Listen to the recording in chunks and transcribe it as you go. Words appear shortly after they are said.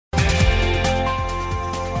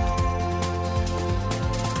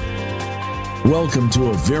Welcome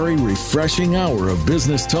to a very refreshing hour of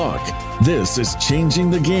business talk. This is Changing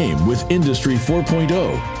the Game with Industry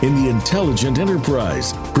 4.0 in the Intelligent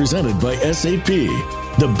Enterprise, presented by SAP,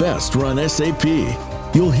 the best run SAP.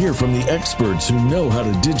 You'll hear from the experts who know how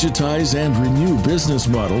to digitize and renew business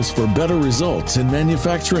models for better results in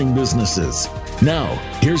manufacturing businesses. Now,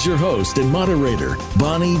 here's your host and moderator,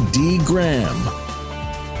 Bonnie D. Graham.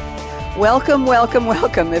 Welcome, welcome,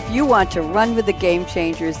 welcome. If you want to run with the game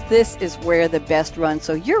changers, this is where the best run,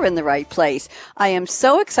 so you're in the right place. I am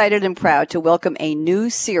so excited and proud to welcome a new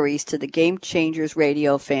series to the Game Changers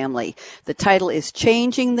Radio family. The title is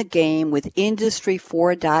Changing the Game with Industry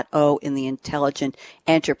 4.0 in the Intelligent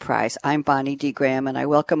Enterprise. I'm Bonnie D. Graham, and I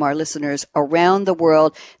welcome our listeners around the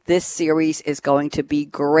world. This series is going to be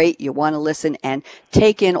great. You want to listen and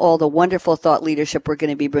take in all the wonderful thought leadership we're going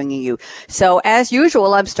to be bringing you. So, as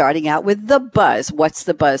usual, I'm starting out with the buzz. What's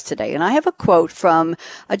the buzz today? And I have a quote from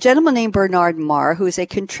a gentleman named Bernard Marr, who is a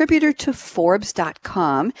contributor to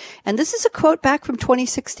Forbes.com. And this is a quote back from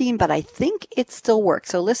 2016, but I think it still works.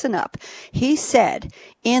 So listen up. He said,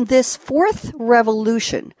 "In this fourth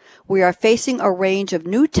revolution, we are facing a range of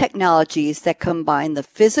new technologies that combine the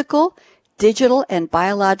physical, digital, and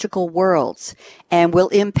biological worlds, and will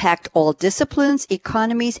impact all disciplines,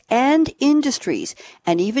 economies, and industries,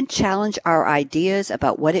 and even challenge our ideas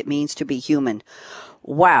about what it means to be human."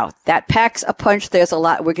 Wow, that packs a punch. There's a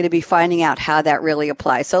lot. We're going to be finding out how that really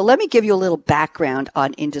applies. So let me give you a little background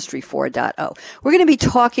on Industry 4.0. We're going to be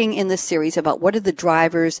talking in this series about what are the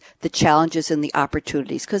drivers, the challenges, and the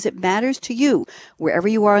opportunities, because it matters to you wherever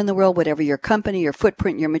you are in the world, whatever your company, your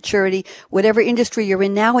footprint, your maturity, whatever industry you're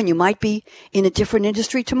in now, and you might be in a different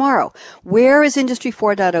industry tomorrow. Where is Industry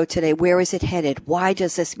 4.0 today? Where is it headed? Why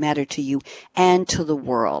does this matter to you and to the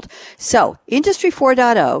world? So Industry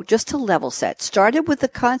 4.0, just to level set, started with the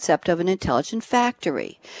concept of an intelligent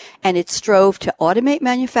factory, and it strove to automate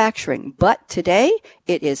manufacturing. But today,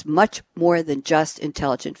 it is much more than just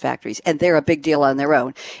intelligent factories, and they're a big deal on their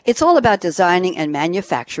own. It's all about designing and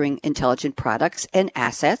manufacturing intelligent products and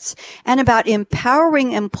assets, and about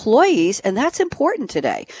empowering employees, and that's important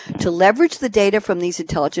today, to leverage the data from these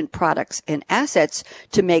intelligent products and assets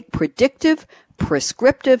to make predictive,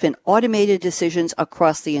 prescriptive, and automated decisions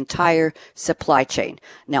across the entire supply chain.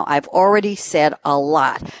 Now, I've already said a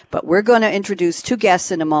lot, but we're going to introduce two guests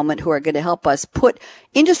in a moment who are going to help us put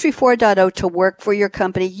Industry 4.0 to work for your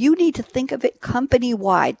company. You need to think of it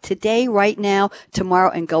company-wide, today, right now, tomorrow,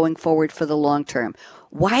 and going forward for the long term.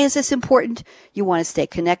 Why is this important? You want to stay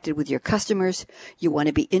connected with your customers, you want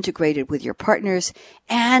to be integrated with your partners,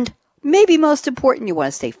 and maybe most important, you want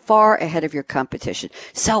to stay far ahead of your competition.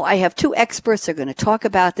 So I have two experts that are going to talk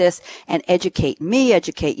about this and educate me,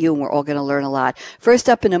 educate you, and we're all going to learn a lot. First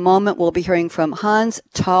up in a moment, we'll be hearing from Hans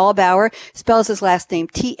Thalbauer, spells his last name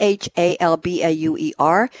Thalbauer.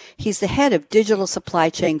 He's the head of digital supply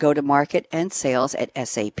chain go-to-market and sales at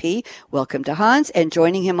SAP. Welcome to Hans. And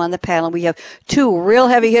joining him on the panel, we have two real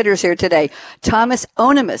heavy hitters here today. Thomas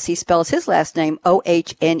Ohnemus, he spells his last name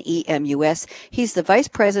Ohnemus. He's the vice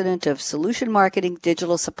president of Solution Marketing,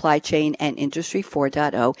 Digital Supply Chain, and Industry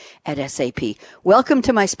 4.0 at SAP. Welcome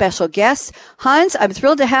to my special guests. Hans, I'm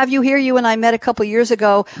thrilled to have you here. You and I met a couple years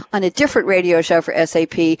ago on a different radio show for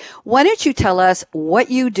SAP. Why don't you tell us what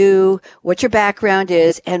you do, what your background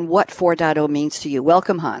is, and what 4.0 means to you?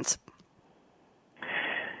 Welcome, Hans.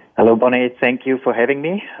 Hello, Bonnie. Thank you for having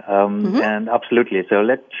me. And absolutely. So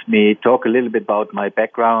let me talk a little bit about my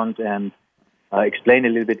background and explain a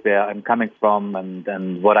little bit where I'm coming from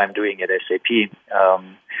and what I'm doing at SAP.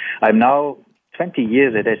 I'm now 20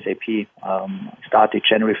 years at SAP. Started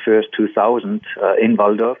January 1st, 2000 in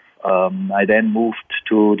Walldorf. I then moved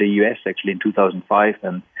to the US actually in 2005,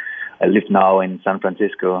 and I live now in San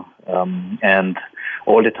Francisco. And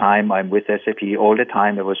all the time I'm with SAP. All the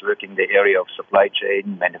time I was working in the area of supply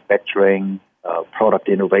chain, manufacturing, product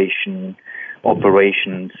innovation,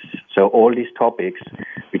 operations. So all these topics,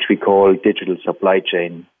 which we call digital supply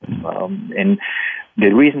chain. In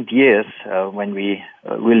the recent years, when we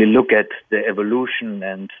really look at the evolution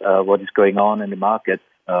and what is going on in the market,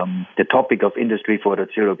 the topic of Industry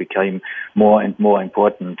 4.0 became more and more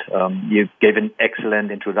important. You gave an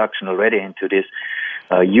excellent introduction already into this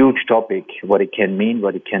huge topic, what it can mean,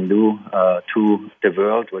 what it can do to the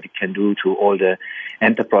world, what it can do to all the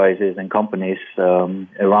enterprises and companies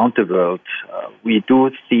around the world. We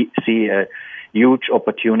do see a huge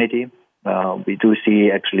opportunity. We do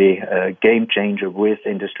see actually a game changer with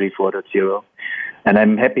Industry 4.0. And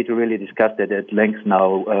I'm happy to really discuss that at length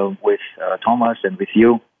now with Thomas and with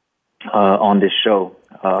you on this show.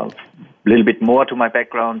 A little bit more to my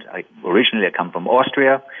background. Originally I come from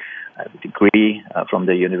Austria. I have a degree from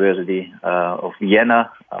the University of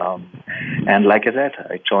Vienna. And like I said,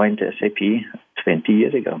 I joined SAP 20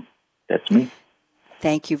 years ago. That's me.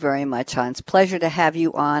 Thank you very much, Hans. Pleasure to have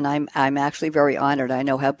you on. I'm actually very honored. I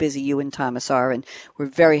know how busy you and Thomas are, and we're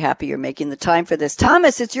very happy you're making the time for this.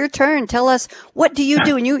 Thomas, it's your turn. Tell us, what do you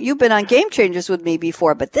do? And you've been on Game Changers with me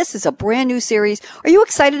before, but this is a brand new series. Are you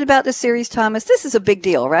excited about this series, Thomas? This is a big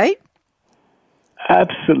deal, right?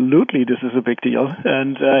 Absolutely, this is a big deal.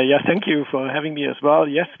 And thank you for having me as well.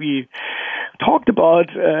 Yes, we talked about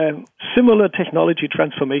similar technology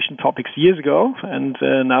transformation topics years ago, and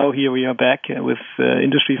now here we are back with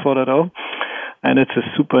Industry 4.0, and it's a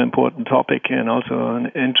super important topic and also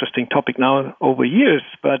an interesting topic now over years.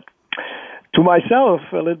 But to myself,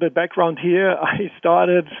 a little bit background here, I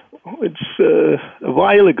started, a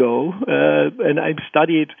while ago, and I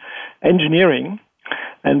studied engineering,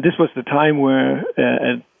 and this was the time where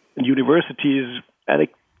at universities,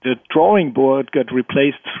 the drawing board got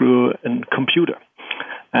replaced through a computer.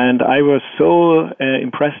 And I was so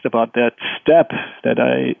impressed about that step that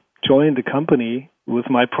I joined the company with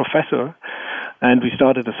my professor, and we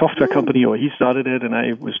started a software company, or he started it, and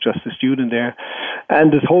I was just a student there.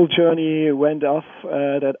 And this whole journey went off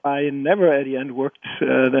that I never at the end worked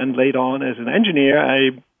then later on as an engineer.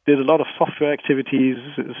 I did a lot of software activities,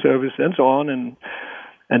 service, and so on,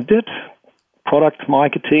 and did product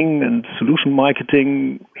marketing and solution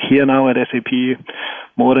marketing here now at SAP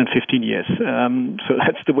more than 15 years. So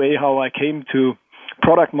that's the way how I came to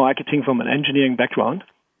product marketing from an engineering background.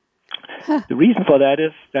 The reason for that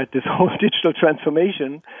is that this whole digital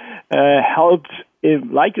transformation helped,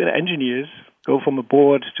 like the engineers, go from a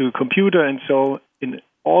board to a computer, and so in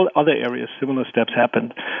all other areas, similar steps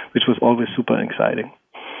happened, which was always super exciting.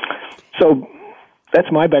 So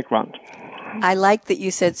that's my background. I like that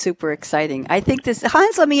you said super exciting. I think this,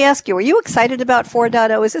 Hans, let me ask you, are you excited about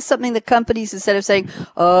 4.0? Is this something that companies, instead of saying,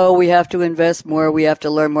 oh, we have to invest more, we have to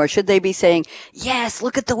learn more, should they be saying, yes,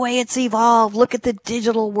 look at the way it's evolved, look at the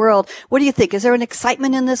digital world? What do you think? Is there an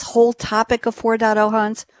excitement in this whole topic of 4.0,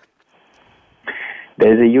 Hans?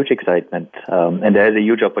 There's a huge excitement, and there's a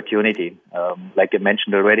huge opportunity. Like I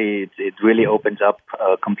mentioned already, it really opens up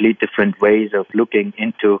complete different ways of looking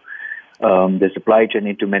into the supply chain,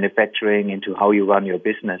 into manufacturing, into how you run your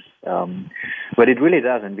business. What it really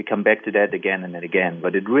does, and we come back to that again and again,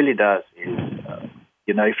 what it really does is,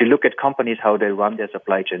 if you look at companies, how they run their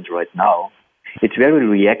supply chains right now, it's very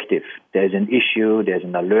reactive. There's an issue, there's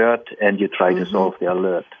an alert, and you try to solve the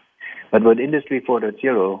alert. But what Industry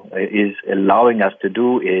 4.0 is allowing us to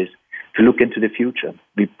do is to look into the future.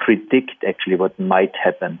 We predict actually what might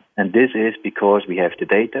happen. And this is because we have the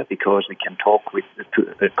data, because we can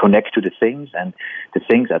connect to the things, and the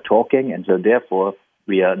things are talking. And so therefore,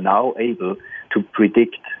 we are now able to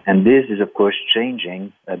predict. And this is, of course,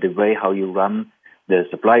 changing the way how you run the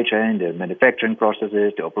supply chain, the manufacturing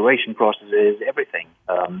processes, the operation processes, everything.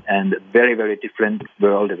 And a very, very different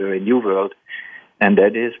world, a very new world. And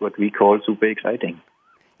that is what we call super exciting.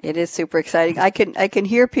 It is super exciting. I can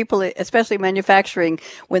hear people, especially manufacturing,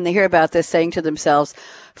 when they hear about this, saying to themselves,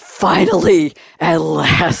 finally, at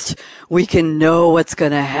last, we can know what's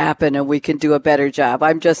going to happen and we can do a better job.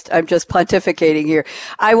 I'm just pontificating here.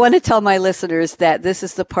 I want to tell my listeners that this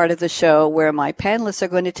is the part of the show where my panelists are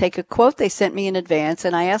going to take a quote they sent me in advance,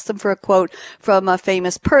 and I asked them for a quote from a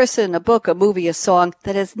famous person, a book, a movie, a song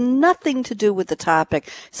that has nothing to do with the topic,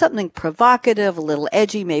 something provocative, a little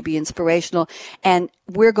edgy, maybe inspirational, and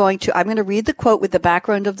I'm going to read the quote with the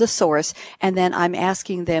background of the source, and then I'm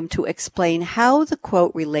asking them to explain how the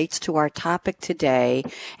quote relates to our topic today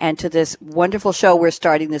and to this wonderful show we're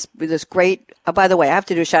starting, this great, by the way, I have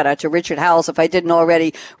to do a shout out to Richard Howells. If I didn't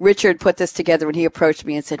already, Richard put this together when he approached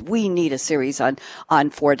me and said, we need a series on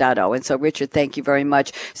 4.0. And so, Richard, thank you very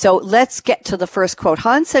much. So let's get to the first quote.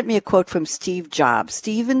 Hans sent me a quote from Steve Jobs,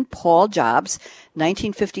 Stephen Paul Jobs,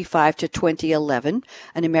 1955 to 2011,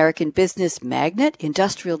 an American business magnate,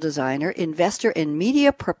 industrial designer, investor, and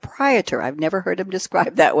media proprietor. I've never heard him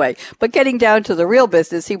described that way. But getting down to the real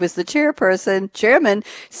business, he was the chairman,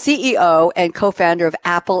 CEO, and co-founder of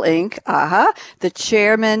Apple Inc., the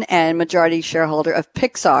chairman and majority shareholder of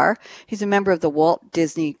Pixar. He's a member of the Walt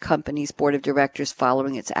Disney Company's board of directors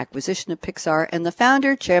following its acquisition of Pixar, and the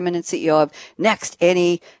founder, chairman, and CEO of Next,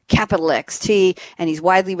 capital XT, and he's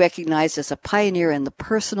widely recognized as a pioneer in the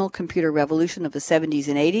personal computer revolution of the 70s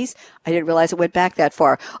and 80s. I didn't realize it went back that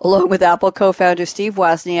far, along with Apple co-founder Steve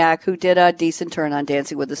Wozniak, who did a decent turn on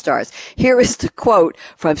Dancing with the Stars. Here is the quote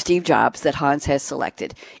from Steve Jobs that Hans has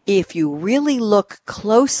selected. If you really look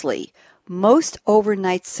closely, most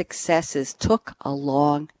overnight successes took a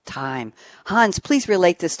long time. Hans, please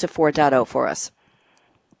relate this to 4.0 for us.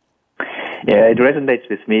 Yeah, it resonates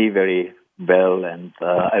with me very well, and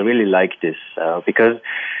I really like this because,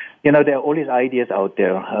 there are all these ideas out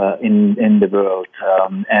there in the world,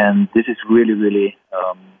 and this is really, really,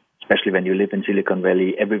 especially when you live in Silicon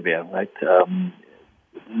Valley, everywhere, right?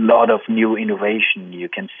 Lot of new innovation, you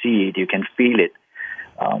can see it, you can feel it.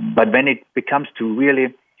 But when it becomes to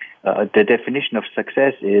really, the definition of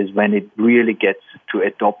success is when it really gets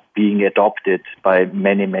to being adopted by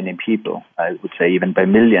many, many people. I would say even by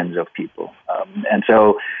millions of people. And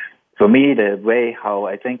so for me, the way how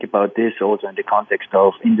I think about this also in the context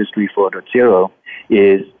of Industry 4.0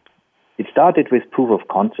 is it started with proof of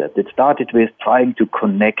concept. It started with trying to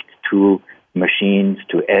connect to machines,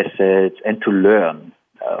 to assets, and to learn.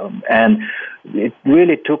 And it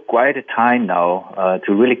really took quite a time now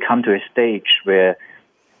to really come to a stage where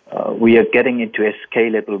we are getting into a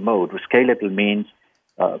scalable mode. Scalable means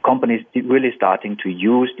companies really starting to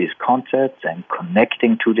use these concepts and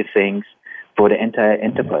connecting to the things for the entire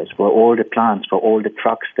enterprise, for all the plants, for all the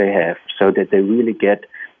trucks they have, so that they really get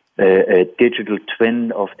a digital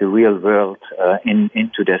twin of the real world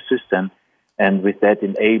into their system, and with that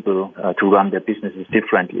enable to run their businesses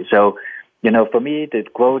differently. So, for me, the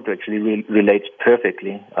quote actually relates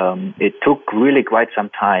perfectly. It took really quite some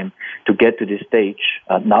time to get to this stage.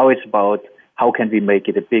 Now it's about how can we make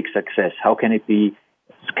it a big success? How can it be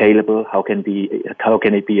scalable? How can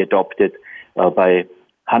it be adopted by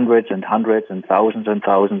hundreds and hundreds and thousands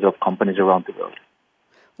of companies around the world?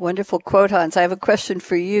 Wonderful quote, Hans. I have a question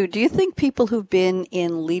for you. Do you think people who've been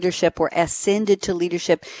in leadership or ascended to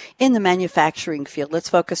leadership in the manufacturing field, let's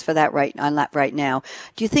focus on that right now.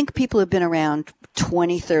 Do you think people who've been around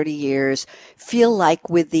 20, 30 years feel like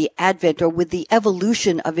with the advent or with the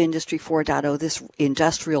evolution of Industry 4.0, this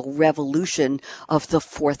industrial revolution of the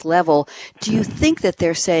fourth level, do you think that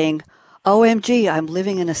they're saying, OMG, I'm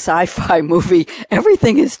living in a sci-fi movie.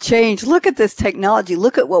 Everything has changed. Look at this technology.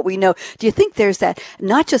 Look at what we know. Do you think there's that,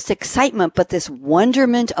 not just excitement, but this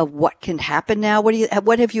wonderment of what can happen now?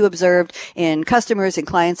 What have you observed in customers and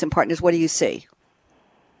clients and partners? What do you see?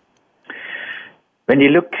 When you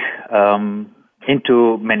look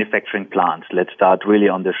into manufacturing plants, let's start really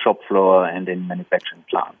on the shop floor and in manufacturing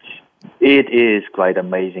plants. It is quite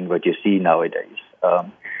amazing what you see nowadays.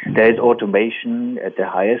 There is automation at the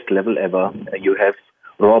highest level ever. You have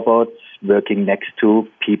robots working next to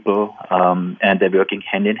people, and they're working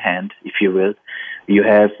hand in hand, if you will. You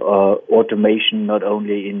have automation not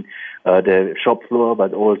only in the shop floor,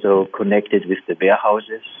 but also connected with the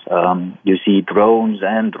warehouses. You see drones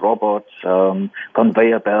and robots,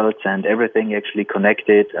 conveyor belts, and everything actually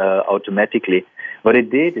connected automatically. What it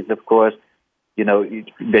did is, of course,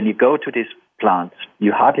 when you go to these plants,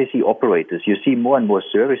 you hardly see operators. You see more and more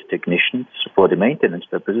service technicians for the maintenance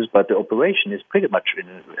purposes, but the operation is pretty much in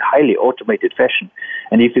a highly automated fashion.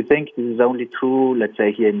 And if you think this is only true, let's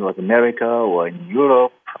say here in North America or in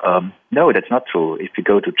Europe, no, that's not true. If you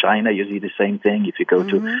go to China, you see the same thing. If you go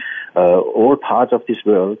to all parts of this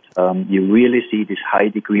world, you really see this high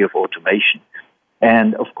degree of automation.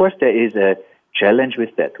 And of course, there is a challenge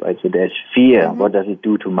with that, right? So there's fear. What does it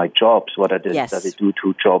do to my jobs? What does it do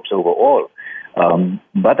to jobs overall?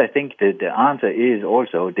 But I think that the answer is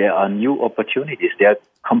also there are new opportunities. There are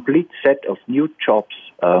a complete set of new jobs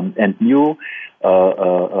and new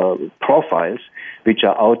profiles which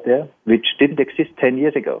are out there, which didn't exist 10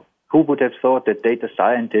 years ago. Who would have thought that data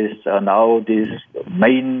scientists are now these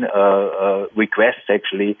main requests,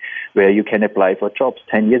 actually, where you can apply for jobs?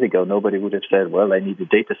 10 years ago, nobody would have said, well, I need a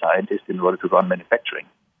data scientist in order to run manufacturing.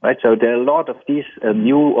 Right? So there are a lot of these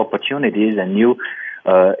new opportunities and new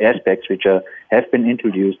aspects which have been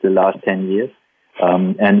introduced the last 10 years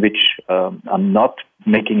and which are not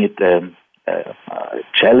making it a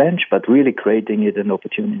challenge, but really creating it an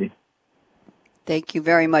opportunity. Thank you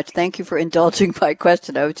very much. Thank you for indulging my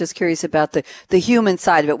question. I was just curious about the human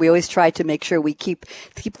side of it. We always try to make sure we keep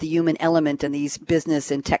the human element in these business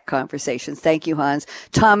and tech conversations. Thank you, Hans.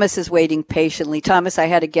 Thomas is waiting patiently. Thomas, I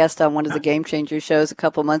had a guest on one of the Game Changers shows a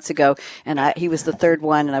couple months ago, and he was the third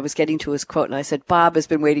one, and I was getting to his quote, and I said, Bob has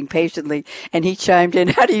been waiting patiently, and he chimed in,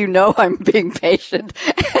 how do you know I'm being patient?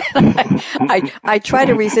 I try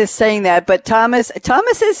to resist saying that, but Thomas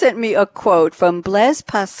has sent me a quote from Blaise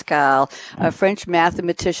Pascal, a French French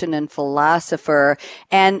mathematician and philosopher.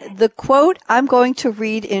 And the quote I'm going to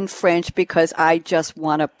read in French because I just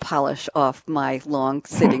want to polish off my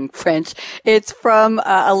long-sitting French. It's from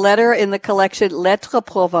a letter in the collection Lettres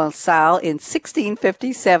Provençales in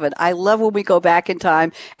 1657. I love when we go back in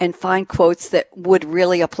time and find quotes that would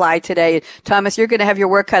really apply today. Thomas, you're going to have your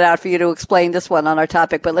work cut out for you to explain this one on our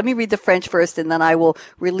topic, but let me read the French first, and then I will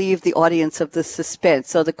relieve the audience of the suspense.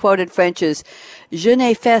 So the quote in French is, Je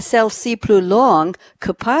n'ai fait celle-ci plus longue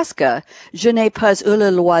que parce que je n'ai pas eu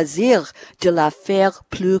le loisir de la faire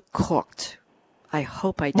plus courte. I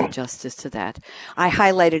hope I did justice to that. I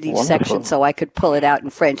highlighted each section so I could pull it out in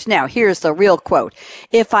French. Now, here's the real quote.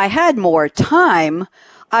 If I had more time,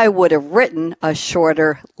 I would have written a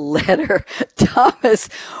shorter letter. Thomas,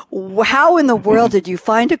 how in the world did you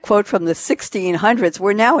find a quote from the 1600s?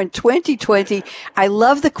 We're now in 2020. I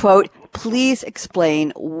love the quote. Please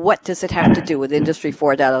explain, what does it have to do with Industry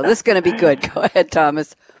 4.0? This is going to be good. Go ahead,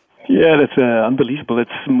 Thomas. Yeah, that's unbelievable.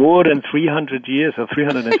 It's more than 300 years or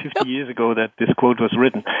 350 years ago that this quote was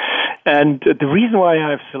written. And the reason why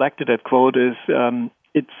I've selected that quote is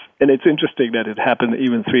it's interesting that it happened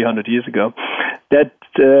even 300 years ago, that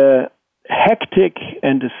hectic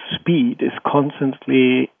and the speed is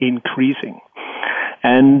constantly increasing.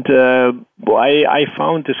 And why I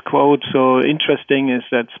found this quote so interesting is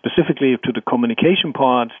that specifically to the communication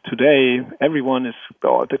part today, everyone is,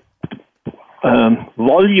 the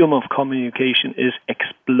volume of communication is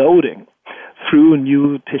exploding through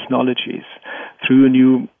new technologies, through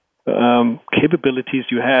new capabilities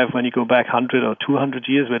you have when you go back 100 or 200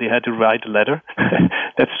 years where they had to write a letter.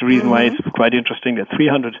 That's the reason why it's quite interesting that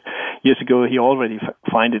 300 years ago he already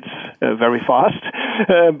find it very fast.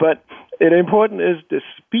 But the important is the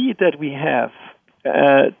speed that we have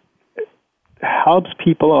helps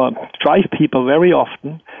people or drive people very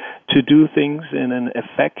often to do things in an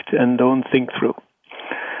effect and don't think through.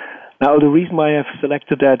 Now, the reason why I've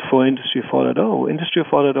selected that for Industry 4.0, Industry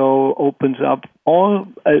 4.0 opens up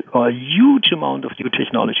a huge amount of new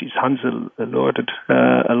technologies. Hans alerted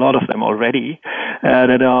a lot of them already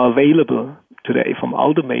that are available today, from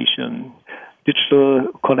automation, digital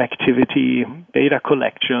connectivity, data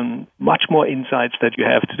collection, much more insights that you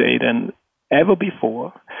have today than ever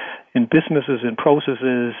before in businesses, in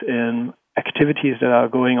processes, in activities that are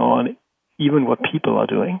going on, even what people are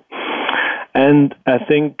doing. And I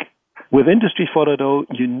think with Industry 4.0,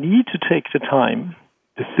 you need to take the time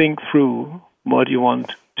to think through what you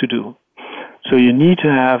want to do. So you need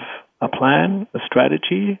to have a plan, a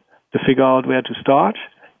strategy to figure out where to start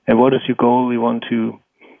and what is your goal you want to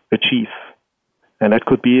achieve. And that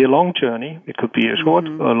could be a long journey. It could be a short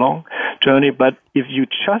or a long journey. But if you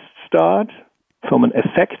just start from an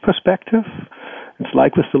effect perspective, it's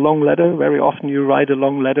like with the long letter. Very often you write a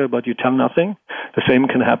long letter, but you tell nothing. The same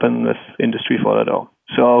can happen with Industry 4.0.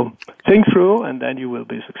 So think through, and then you will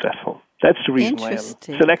be successful. That's the reason why I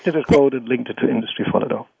selected a quote and linked it to Industry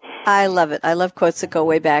 4.0. I love it. I love quotes that go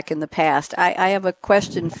way back in the past. I have a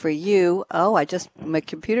question for you. Oh, my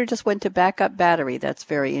computer just went to backup battery. That's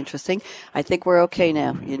very interesting. I think we're okay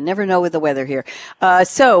now. You never know with the weather here.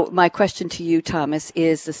 So my question to you, Thomas,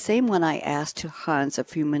 is the same one I asked to Hans a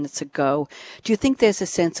few minutes ago. Do you think there's a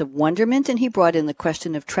sense of wonderment? And he brought in the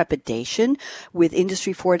question of trepidation with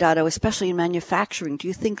Industry 4.0, especially in manufacturing. Do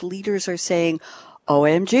you think leaders are saying,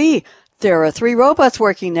 OMG, there are 3 robots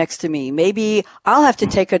working next to me. Maybe I'll have to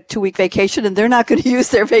take a 2-week vacation and they're not going to use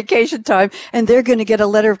their vacation time and they're going to get a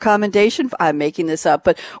letter of commendation. I'm making this up,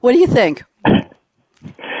 but what do you think?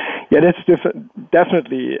 Yeah, that's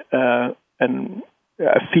definitely a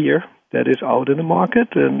fear that is out in the market,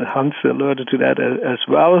 and Hans alerted to that as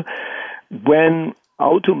well. When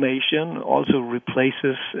automation also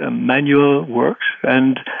replaces manual work,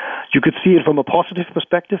 and you could see it from a positive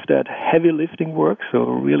perspective that heavy lifting work, so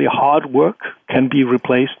really hard work, can be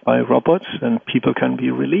replaced by robots and people can be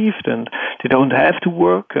relieved and they don't have to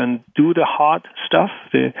work and do the hard stuff.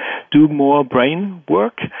 They do more brain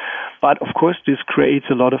work. But of course, this creates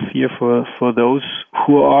a lot of fear for those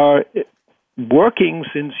who are working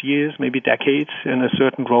since years, maybe decades, in a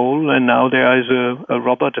certain role, and now there is a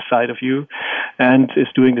robot aside of you and is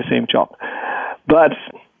doing the same job. But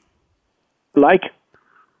like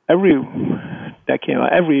every decade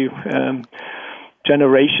or every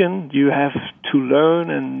generation, you have to learn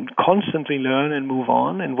and constantly learn and move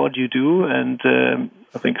on in what you do. And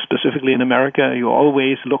I think specifically in America, you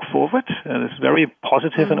always look forward. And it's very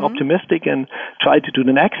positive and optimistic and try to do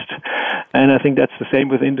the next. And I think that's the same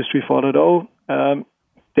with Industry 4.0.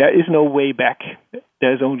 There is no way back.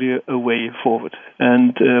 There's only a way forward.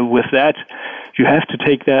 And with that, you have to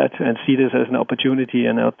take that and see this as an opportunity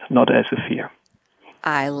and not as a fear.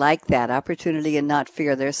 I like that. Opportunity and not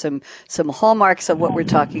fear. There's some hallmarks of what we're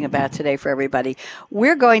talking about today for everybody.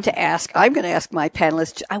 I'm going to ask my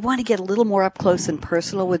panelists, I want to get a little more up close and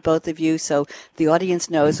personal with both of you so the audience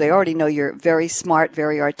knows. They already know you're very smart,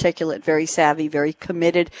 very articulate, very savvy, very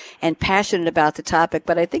committed and passionate about the topic,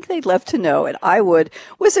 but I think they'd love to know, and I would,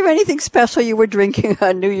 was there anything special you were drinking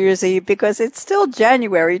on New Year's Eve? Because it's still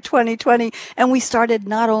January 2020, and we started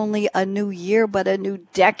not only a new year, but a new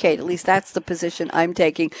decade. At least that's the position I'm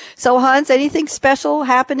taking. So Hans, anything special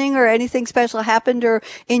happening or anything special happened or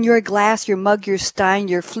in your glass, your mug, your stein,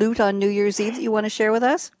 your flute on New Year's Eve that you want to share with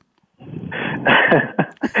us?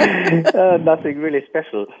 Nothing really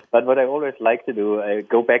special. But what I always like to do, I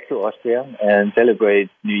go back to Austria and celebrate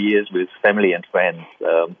New Year's with family and friends.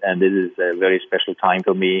 And this is a very special time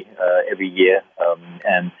for me every year.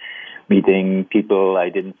 And meeting people I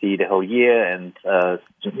didn't see the whole year and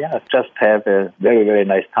just have a very, very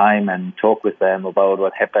nice time and talk with them about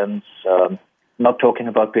what happens. Not talking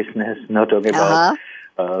about business, not talking about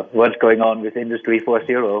what's going on with Industry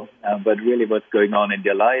 4.0, but really what's going on in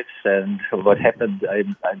their lives and what happened.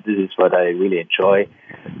 This is what I really enjoy.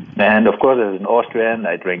 And of course, as an Austrian,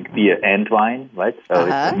 I drink beer and wine, right? So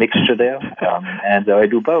it's a mixture there. And so I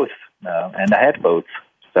do both. And I had both.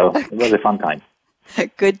 So it was a fun time.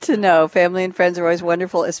 Good to know. Family and friends are always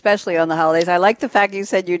wonderful, especially on the holidays. I like the fact you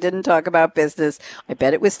said you didn't talk about business. I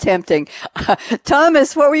bet it was tempting.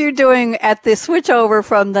 Thomas, what were you doing at the switch over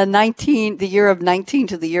from the year of 19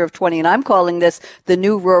 to the year of 20? And I'm calling this the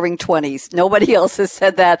new roaring 20s. Nobody else has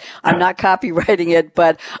said that. I'm not copywriting it,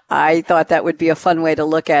 but I thought that would be a fun way to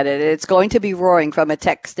look at it. It's going to be roaring from a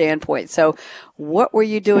tech standpoint. So what were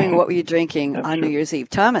you doing? What were you drinking on New Year's Eve?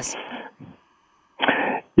 Thomas?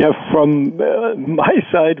 Yeah, from my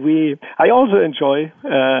side, I also enjoy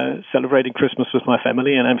celebrating Christmas with my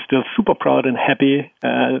family, and I'm still super proud and happy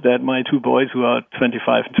that my two boys, who are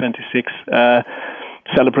 25 and 26,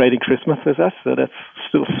 celebrating Christmas with us. So that's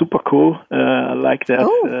still super cool. I like that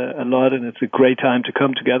a lot, and it's a great time to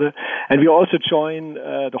come together. And we also join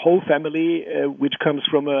the whole family, which comes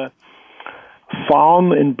from a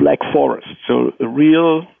farm in Black Forest. So a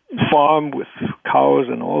real farm with cows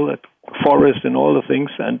and all that, forest and all the things,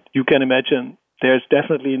 and you can imagine there's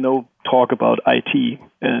definitely no talk about IT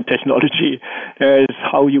and technology. There's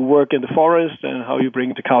how you work in the forest and how you bring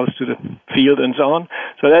the cows to the field and so on.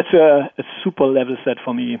 So that's a super level set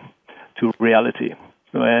for me to reality.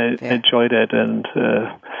 So I enjoy that, and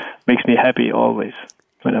makes me happy always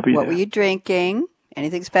when I be there. What were you drinking?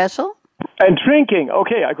 Anything special? And drinking.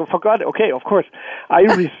 Okay, I forgot. Okay, of course. I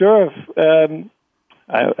reserve...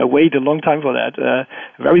 I wait a long time for that.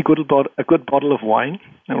 A good bottle of wine,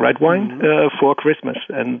 red wine, for Christmas.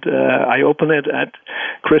 And I open it at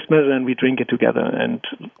Christmas and we drink it together. And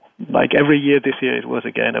like every year this year, it was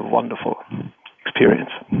again a wonderful experience.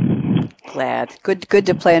 Glad. Good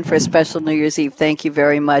to plan for a special New Year's Eve. Thank you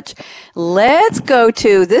very much. Let's go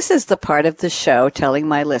to, this is the part of the show telling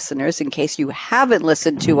my listeners, in case you haven't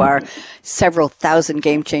listened to our several thousand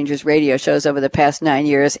Game Changers radio shows over the past 9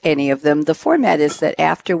 years, any of them, the format is that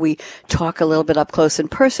after we talk a little bit up close and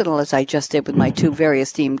personal, as I just did with my two very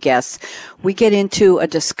esteemed guests, we get into a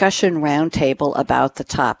discussion roundtable about the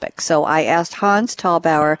topic. So I asked Hans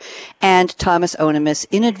Thalbauer and Thomas Onemus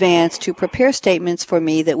in advance to prepare statements for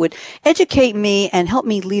me that would educate me and help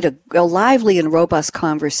me lead a lively and robust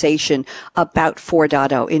conversation about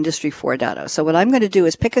 4.0, Industry 4.0. So what I'm going to do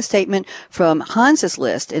is pick a statement from Hans's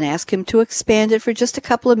list and ask him to expand it for just a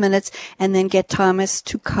couple of minutes and then get Thomas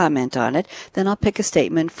to comment on it. Then I'll pick a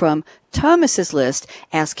statement from Thomas's list,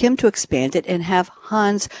 ask him to expand it, and have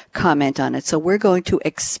Hans comment on it. So we're going to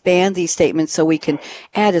expand these statements so we can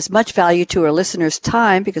add as much value to our listeners'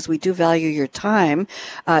 time, because we do value your time,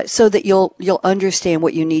 so that you'll understand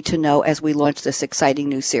what you need to know as we launch this exciting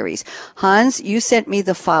new series. Hans, you sent me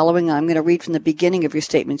the following. I'm going to read from the beginning of your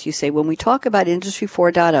statements. You say, when we talk about Industry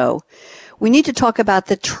 4.0, we need to talk about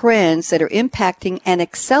the trends that are impacting and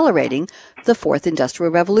accelerating the fourth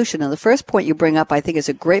industrial revolution. And the first point you bring up, I think, is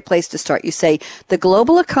a great place to start. You say the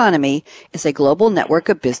global economy is a global network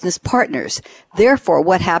of business partners. Therefore,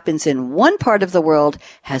 what happens in one part of the world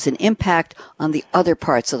has an impact on the other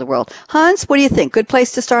parts of the world. Hans, what do you think? Good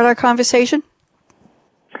place to start our conversation?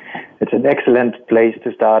 It's an excellent place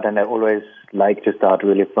to start, and I always like to start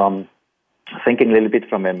really from thinking a little bit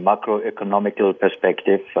from a macroeconomical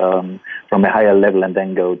perspective, from a higher level, and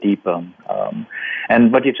then go deeper.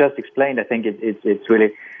 And what you just explained, I think it's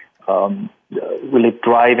really really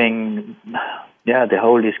driving, the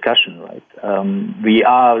whole discussion, right? We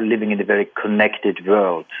are living in a very connected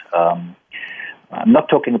world. I'm not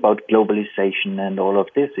talking about globalization and all of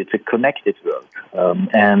this. It's a connected world.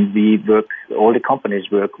 And all the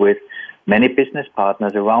companies work with many business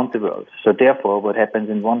partners around the world. So therefore, what happens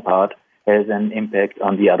in one part has an impact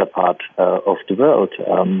on the other part of the world.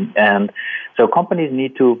 And so companies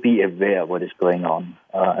need to be aware what is going on.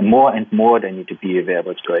 And more they need to be aware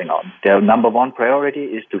what's going on. Their number one priority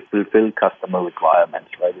is to fulfill customer requirements,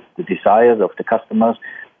 right? It's the desires of the customers,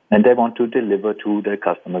 and they want to deliver to the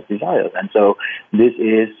customers' desires. And so this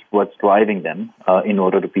is what's driving them in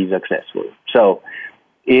order to be successful. So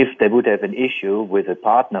if they would have an issue with a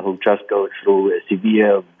partner who just goes through a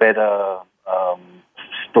severe weather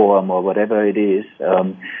storm or whatever it is,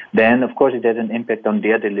 then of course it has an impact on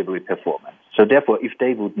their delivery performance. So therefore, if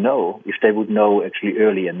they would know actually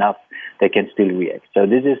early enough, they can still react. So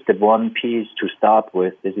this is the one piece to start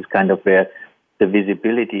with. This is kind of where the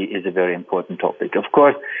visibility is a very important topic. Of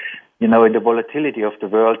course, in the volatility of the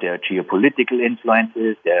world, there are geopolitical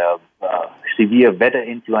influences, there are severe weather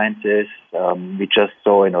influences. We just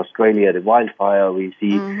saw in Australia the wildfire. We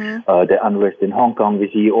see the unrest in Hong Kong. We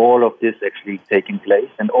see all of this actually taking place.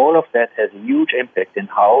 And all of that has a huge impact in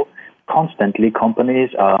how constantly companies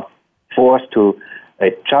are forced to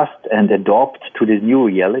adjust and adopt to these new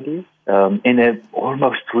realities in a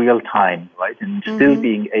almost real time, right? And still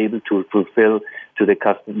being able to fulfill to the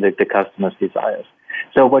customer's desires.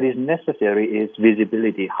 So what is necessary is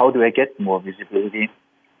visibility. How do I get more visibility?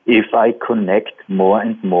 If I connect more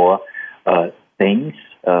and more things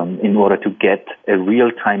in order to get a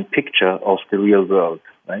real-time picture of the real world,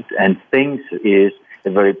 right? And things is a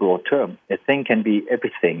very broad term. A thing can be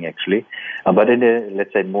everything, actually. But in a,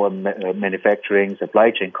 let's say, more manufacturing, supply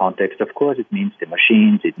chain context, of course, it means the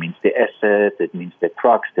machines, it means the assets, it means the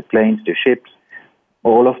trucks, the planes, the ships.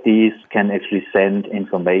 All of these can actually send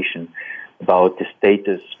information about the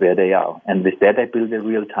status where they are. And with that, I build a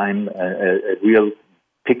real-time, a real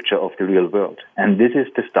picture of the real world. And this is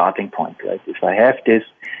the starting point, right? If I have this,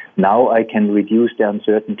 now I can reduce the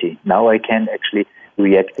uncertainty. Now I can actually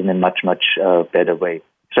react in a much, much better way.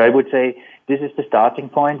 So I would say this is the starting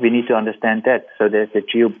point. We need to understand that. So there's the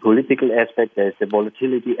geopolitical aspect, there's the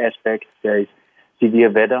volatility aspect, there is severe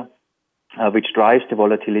weather, which drives the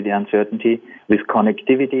volatility uncertainty. With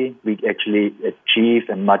connectivity, we actually achieve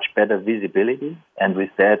a much better visibility, and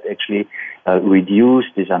with that actually reduce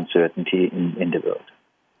this uncertainty in the world.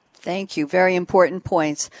 Thank you. Very important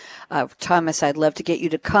points. Thomas, I'd love to get you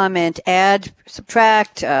to comment, add,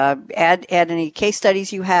 subtract, add any case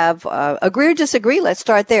studies you have. Agree or disagree? Let's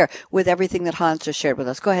start there with everything that Hans just shared with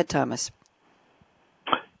us. Go ahead, Thomas.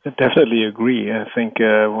 I definitely agree. I think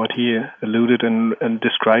what he alluded and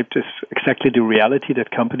described is exactly the reality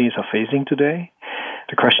that companies are facing today.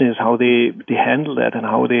 The question is how they handle that and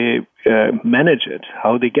how they manage it,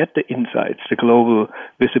 how they get the insights, the global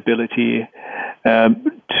visibility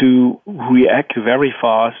to react very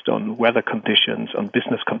fast on weather conditions, on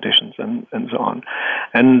business conditions, and so on.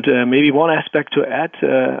 And maybe one aspect to add,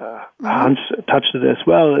 Hans touched it as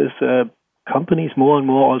well, is companies more and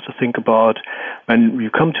more also think about, when you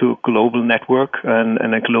come to a global network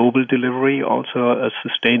and a global delivery, also a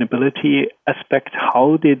sustainability aspect,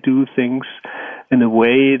 how they do things in a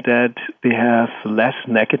way that they have less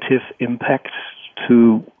negative impacts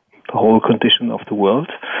to the whole condition of the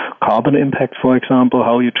world. Carbon impact, for example,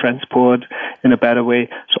 how you transport in a better way.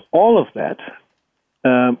 So all of that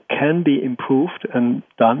can be improved and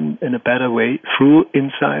done in a better way through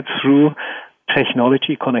insights, through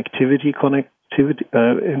technology, connectivity,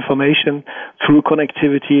 information, through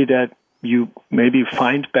connectivity that you maybe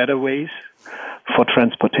find better ways for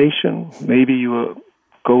transportation. Maybe you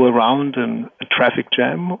go around a traffic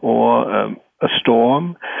jam or a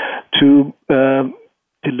storm to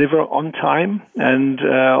deliver on time, and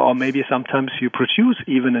or maybe sometimes you produce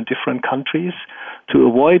even in different countries to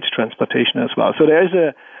avoid transportation as well. So there is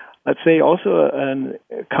a, let's say, also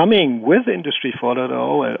coming with Industry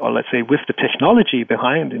 4.0, or let's say with the technology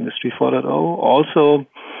behind Industry 4.0, also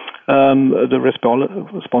the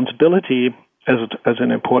responsibility as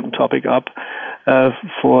an important topic up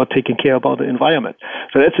for taking care about the environment.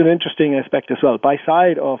 So that's an interesting aspect as well. By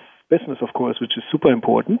side of business, of course, which is super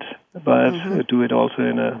important, but do it also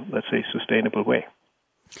in a, let's say, sustainable way.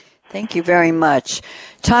 Thank you very much.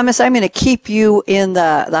 Thomas, I'm going to keep you in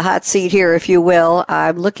the hot seat here, if you will.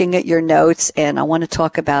 I'm looking at your notes, and I want to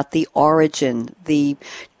talk about the origin, the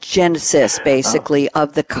genesis, basically,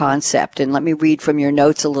 of the concept. And let me read from your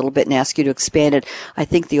notes a little bit and ask you to expand it. I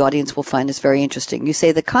think the audience will find this very interesting. You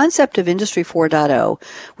say the concept of Industry 4.0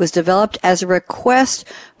 was developed as a request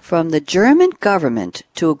from the German government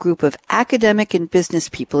to a group of academic and business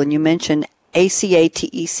people, and you mentioned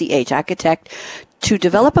ACATECH, architect, to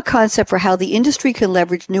develop a concept for how the industry can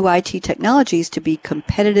leverage new IT technologies to be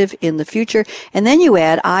competitive in the future. And then you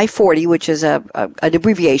add I-40, which is an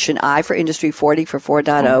abbreviation, I for Industry 40 for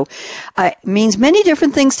 4.0, means many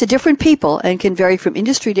different things to different people and can vary from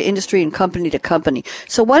industry to industry and company to company.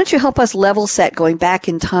 So why don't you help us level set going back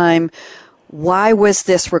in time? Why was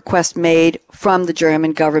this request made from the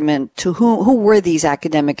German government? To who were these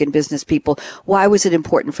academic and business people? Why was it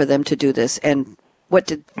important for them to do this? And what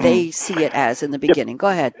did they see it as in the beginning? Go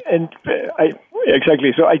ahead. And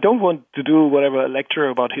exactly. So I don't want to do whatever a lecture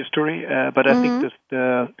about history, but I think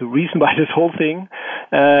that the reason why this whole thing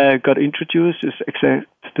got introduced is exactly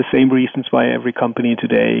the same reasons why every company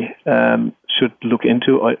today should look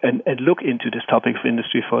into and look into this topic of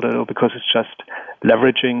Industry 4.0, because it's just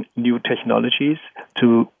leveraging new technologies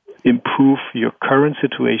to improve your current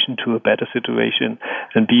situation to a better situation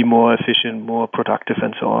and be more efficient, more productive,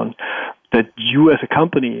 and so on. That you as a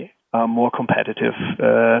company are more competitive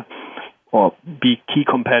or be key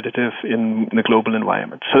competitive in the global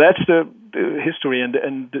environment. So that's the history.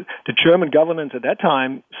 And the German government at that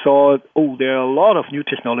time saw, there are a lot of new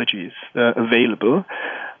technologies available.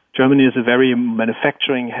 Germany is a very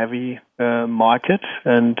manufacturing-heavy market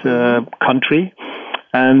and country.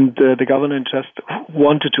 And the government just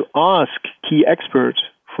wanted to ask key experts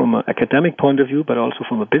from an academic point of view, but also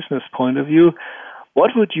from a business point of view,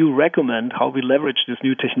 what would you recommend how we leverage these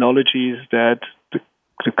new technologies that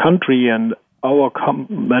the country and our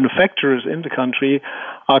manufacturers in the country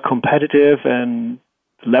are competitive and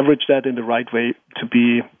leverage that in the right way to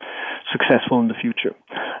be successful in the future?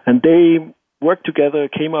 And they worked together,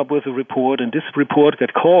 came up with a report, and this report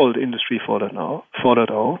got called Industry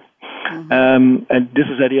 4.0. And this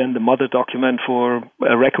is at the end the mother document for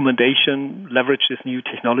a recommendation, leverage this new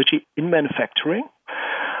technology in manufacturing.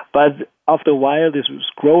 But after a while, this was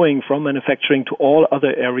growing from manufacturing to all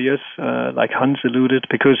other areas, like Hans alluded,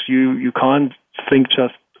 because you can't think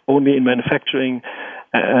just only in manufacturing.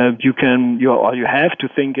 You have to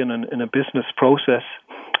think in a business process,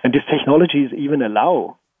 and these technologies even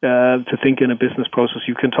allow to think in a business process.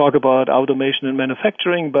 You can talk about automation in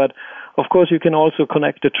manufacturing, but of course you can also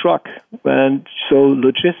connect the truck, and so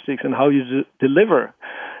logistics and how you deliver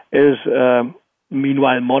is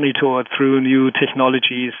meanwhile monitored through new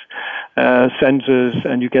technologies, sensors,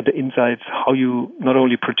 and you get the insights how you not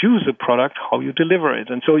only produce a product, how you deliver it.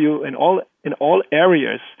 And so you in all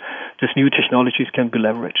areas, these new technologies can be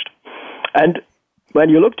leveraged. And when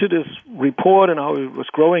you look to this report and how it was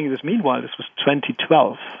growing, this was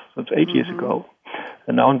 2012, so it's 8 years ago,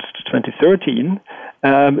 announced 2013,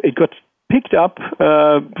 it got picked up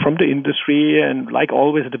from the industry, and like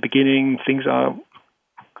always at the beginning, things are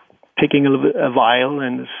taking a while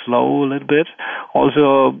and slow a little bit.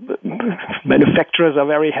 Also, manufacturers are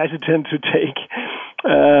very hesitant to take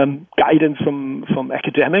guidance from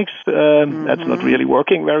academics. That's not really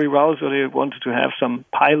working very well, so they wanted to have some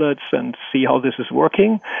pilots and see how this is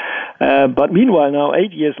working. But meanwhile, now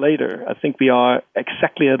 8 years later, I think we are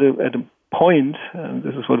exactly at a point, and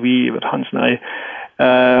this is what Hans and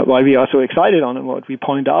I, why we are so excited on it, what we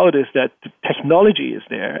point out is that the technology is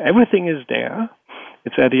there. Everything is there.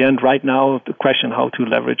 It's at the end right now the question how to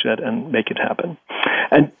leverage that and make it happen.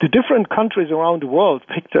 And the different countries around the world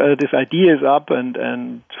picked these ideas up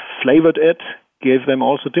and flavored it, gave them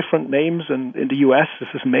also different names. And in the US, this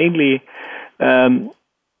is mainly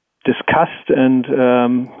discussed and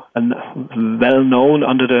well known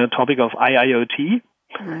under the topic of IIoT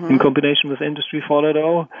in combination with Industry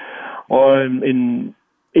 4.0. Or in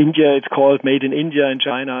India, it's called Made in India, in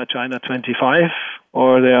China 25.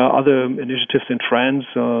 Or there are other initiatives in France,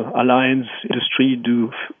 Alliance Industrie du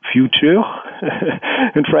Futur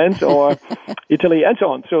in France, or Italy, and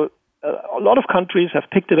so on. So a lot of countries have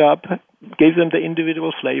picked it up, gave them the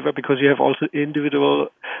individual flavor, because you have also individual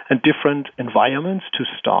and different environments to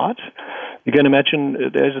start. You can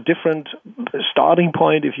imagine there's a different starting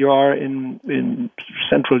point if you are in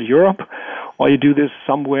Central Europe, or you do this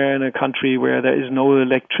somewhere in a country where there is no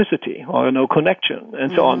electricity or no connection,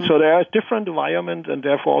 and so on. So there are different environments, and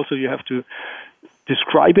therefore also you have to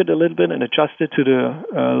describe it a little bit and adjust it to the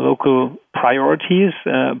local priorities.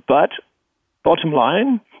 But bottom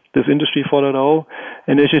line, this Industry 4.0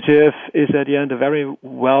 initiative is at the end a very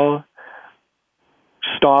well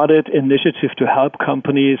started initiative to help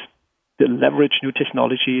companies to leverage new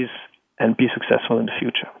technologies and be successful in the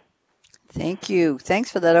future. Thank you. Thanks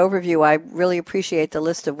for that overview. I really appreciate the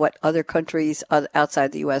list of what other countries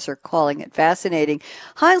outside the U.S. are calling it. Fascinating.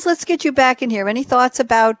 Hans, let's get you back in here. Any thoughts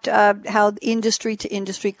about how industry to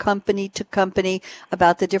industry, company to company,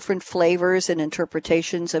 about the different flavors and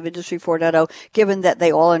interpretations of Industry 4.0, given that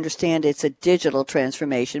they all understand it's a digital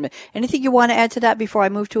transformation? Anything you want to add to that before I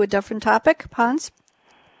move to a different topic, Hans?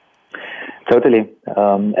 Totally.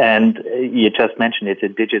 And you just mentioned it's a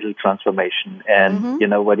digital transformation. And, you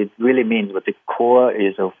know, what it really means, what the core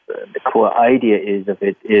is of the core idea is of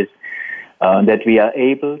it is that we are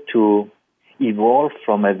able to evolve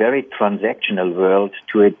from a very transactional world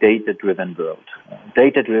to a data-driven world.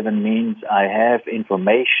 Data-driven means I have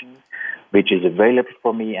information which is available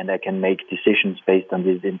for me and I can make decisions based on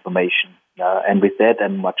this information. And with that,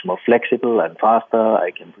 I'm much more flexible and faster.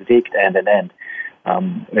 I can predict and.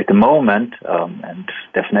 At the moment, and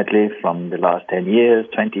definitely from the last 10 years,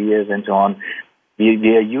 20 years, and so on,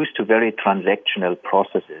 we are used to very transactional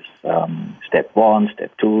processes. Step 1,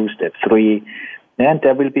 step 2, step 3, and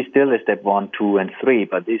there will be still a step 1, 2, and 3,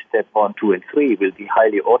 but this step 1, 2, and 3 will be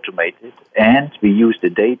highly automated, and we use the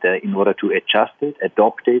data in order to adjust it,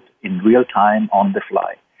 adopt it in real time on the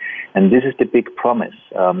fly. And this is the big promise.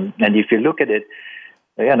 And if you look at it,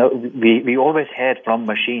 you know, we always had from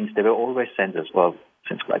machines, there were always sensors. Well,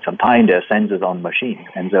 since quite some time, there are sensors on machines.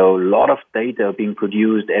 And so a lot of data being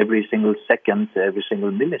produced every single second, every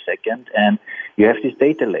single millisecond, and you have these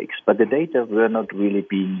data lakes. But the data were not really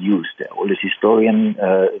being used. There are all this historian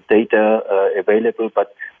data available,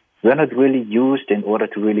 but were not really used in order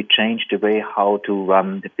to really change the way how to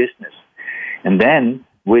run the business. And then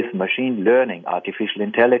with machine learning, artificial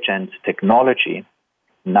intelligence, technology,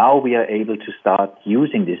 now we are able to start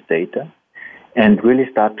using this data and really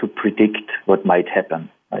start to predict what might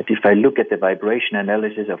happen. Right? If I look at the vibration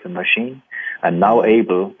analysis of a machine, I'm now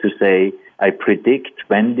able to say, I predict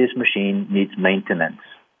when this machine needs maintenance.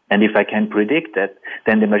 And if I can predict that,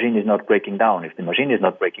 then the machine is not breaking down. If the machine is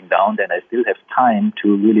not breaking down, then I still have time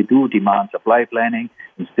to really do demand supply planning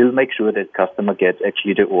and still make sure that customer gets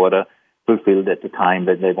actually the order fulfilled at the time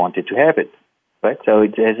that they wanted to have it. Right, so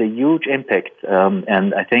it has a huge impact,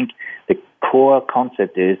 and I think the core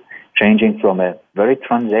concept is changing from a very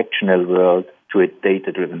transactional world to a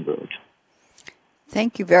data-driven world.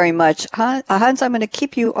 Thank you very much. Hans, I'm going to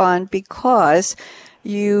keep you on because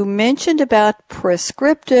you mentioned about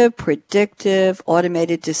prescriptive, predictive,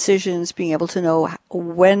 automated decisions, being able to know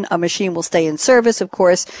when a machine will stay in service, of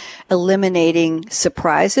course, eliminating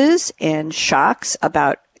surprises and shocks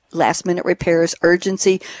about last-minute repairs,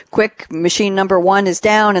 urgency, quick, machine number 1 is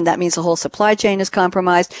down, and that means the whole supply chain is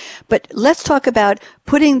compromised. But let's talk about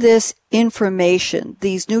putting this information,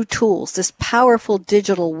 these new tools, this powerful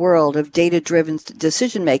digital world of data-driven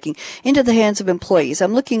decision-making into the hands of employees.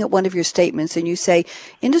 I'm looking at one of your statements, and you say,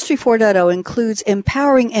 Industry 4.0 includes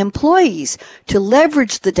empowering employees to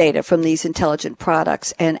leverage the data from these intelligent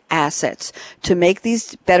products and assets to make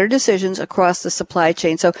these better decisions across the supply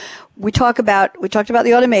chain. So we talked about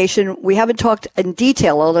the automation. We haven't talked in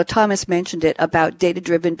detail, although Thomas mentioned it, about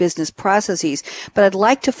data-driven business processes. But I'd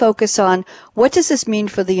like to focus on what does this mean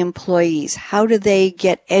for the employees? How do they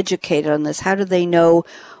get educated on this? How do they know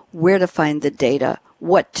where to find the data,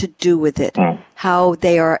 what to do with it, how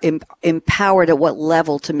they are empowered at what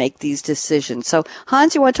level to make these decisions? So,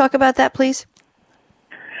 Hans, you want to talk about that, please?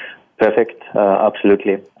 Perfect.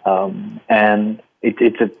 Absolutely. And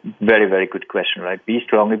it's a very, very good question, right? We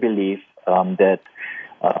strongly believe that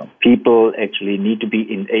people actually need to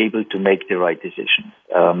be enabled to make the right decisions.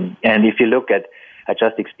 And if you look at, I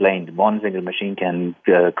just explained, one single machine can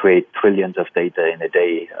create trillions of data in a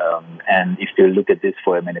day. And if you look at this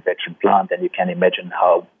for a manufacturing plant, then you can imagine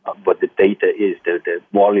what the data is, the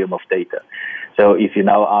volume of data. So if you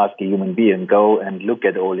now ask a human being, go and look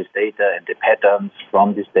at all this data and the patterns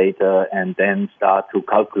from this data and then start to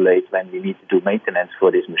calculate when we need to do maintenance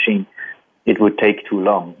for this machine, it would take too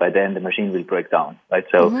long. By then, the machine will break down, right?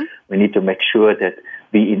 So we need to make sure that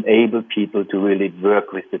we enable people to really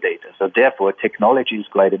work with the data. So therefore, technology is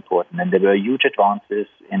quite important. And there were huge advances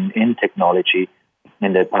in technology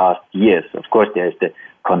in the past years. Of course, there's the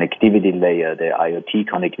connectivity layer, the IoT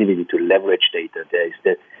connectivity to leverage data. There is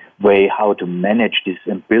the way how to manage this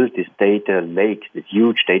and build this data lakes, this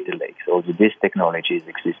huge data lakes. Also, this technology is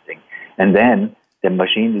existing. And then the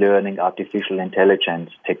machine learning, artificial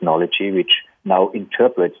intelligence technology, which now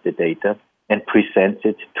interprets the data and presents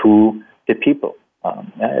it to the people.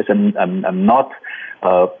 As I'm not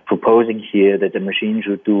proposing here that the machine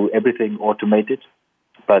should do everything automated,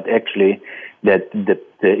 but actually that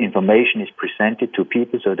the information is presented to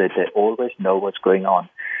people so that they always know what's going on.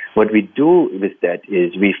 what we do with that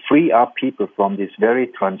is we free up people from this very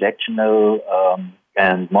transactional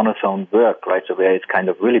and monotone work, right? So where it's kind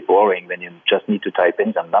of really boring when you just need to type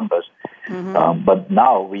in some numbers. But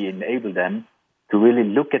now we enable them to really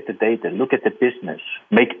look at the data, look at the business,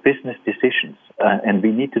 make business decisions. And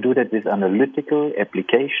we need to do that with analytical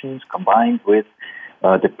applications combined with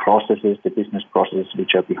the processes, the business processes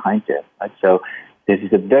which are behind there. Right? So this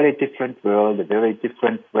is a very different world, a very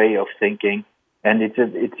different way of thinking. And it's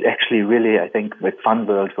actually really, I think, a fun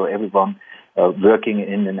world for everyone working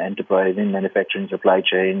in an enterprise, in manufacturing, supply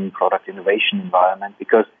chain, product innovation environment,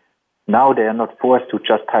 because now they are not forced to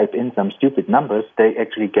just type in some stupid numbers. They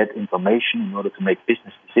actually get information in order to make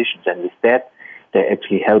business decisions. And with that, they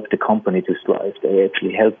actually help the company to thrive. They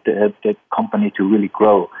actually help the company to really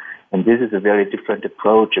grow. And this is a very different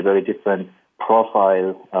approach, a very different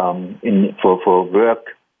profile for work.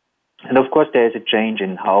 And of course, there is a change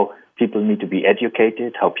in how people need to be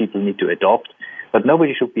educated, how people need to adopt. But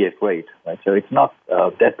nobody should be afraid. Right? So it's not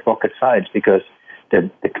that rocket science, because the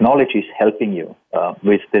technology is helping you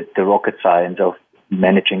with the rocket science of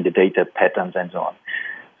managing the data patterns and so on.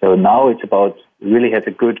 So now it's about really have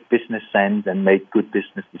a good business sense and make good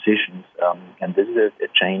business decisions. And this is a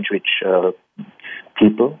change which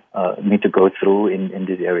people need to go through in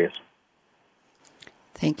these areas.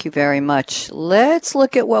 Thank you very much. Let's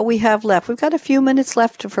look at what we have left. We've got a few minutes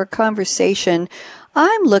left for conversation.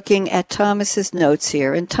 I'm looking at Thomas's notes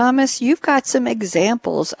here. And Thomas, you've got some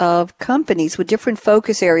examples of companies with different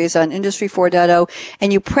focus areas on Industry 4.0.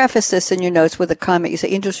 And you preface this in your notes with a comment. You say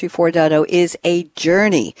Industry 4.0 is a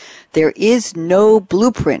journey. There is no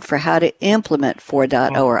blueprint for how to implement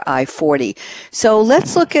 4.0 or I-40. So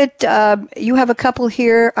let's look at, you have a couple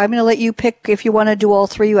here. I'm going to let you pick if you want to do all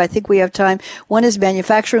three. I think we have time. One is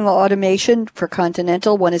manufacturing automation for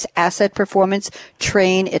Continental. One is asset performance,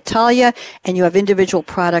 Trane Italia. And you have individual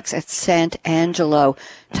products at Sant'Angelo.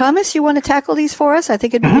 Thomas, you want to tackle these for us? I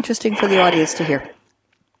think it'd be interesting for the audience to hear.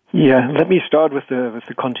 Yeah, let me start with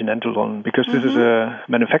the Continental one, because this is a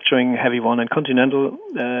manufacturing heavy one, and Continental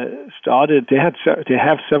started. They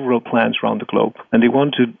have several plants around the globe, and they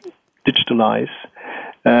want to digitalize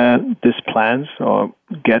these plants or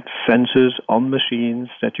get sensors on machines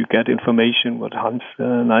that you get information, what Hans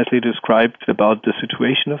nicely described about the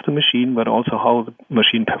situation of the machine, but also how the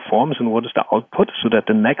machine performs and what is the output, so that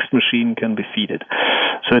the next machine can be fed.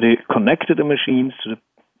 So they connected the machines to the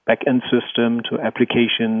back-end system, to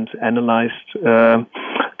applications, analyzed the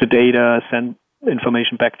data, sent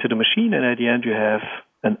information back to the machine, and at the end you have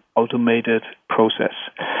an automated process.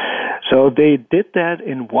 So they did that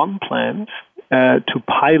in one plant to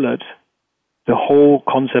pilot the whole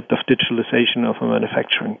concept of digitalization of a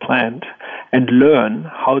manufacturing plant and learn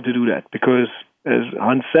how to do that. Because, as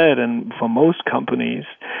Hans said, and for most companies,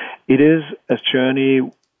 it is a journey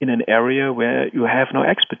in an area where you have no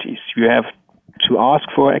expertise. You have to ask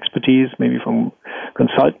for expertise, maybe from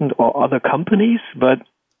consultant or other companies, but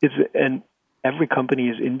every company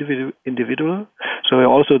is individual. So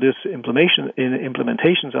also this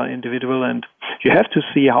implementations are individual, and you have to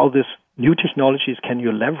see how this new technologies can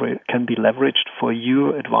be leveraged for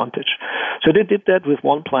your advantage. So they did that with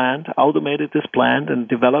one plant, automated this plant, and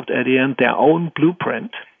developed at the end their own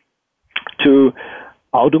blueprint to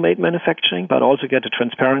automate manufacturing, but also get the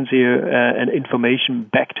transparency and information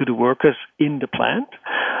back to the workers in the plant,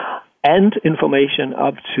 and information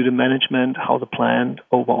up to the management how the plant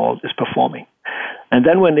overall is performing. And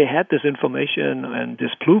then when they had this information and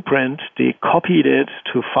this blueprint, they copied it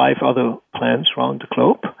to 5 other plants around the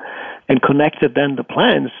globe and connected then the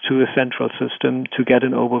plants to a central system to get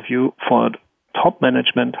an overview for top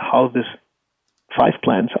management how these 5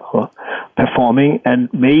 plants are performing, and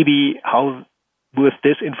maybe how with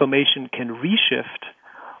this information can reshift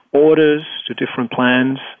orders to different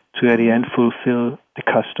plants to at the end fulfill the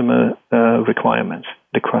customer requirements,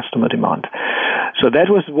 the customer demand. So that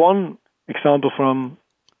was one example from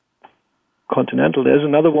Continental. There's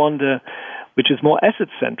another one which is more asset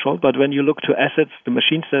central, but when you look to assets, the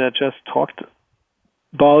machines that I just talked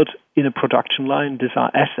about in a production line, these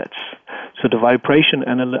are assets. So the vibration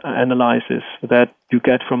analysis that you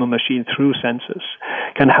get from a machine through sensors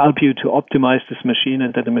can help you to optimize this machine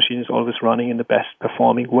and that the machine is always running in the best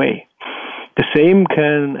performing way. The same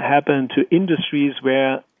can happen to industries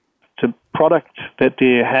where the product that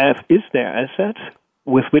they have is their asset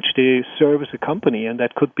with which they service a company, and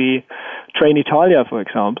that could be Trane Italia, for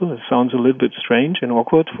example. It sounds a little bit strange and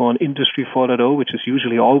awkward for an Industry 4.0, which is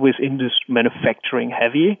usually always manufacturing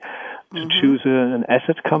heavy, to choose an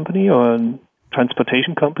asset company or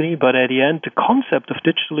transportation company, but at the end, the concept of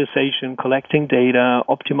digitalization, collecting data,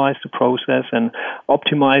 optimize the process, and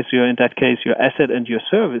optimize in that case, your asset and your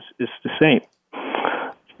service is the same.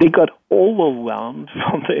 They got overwhelmed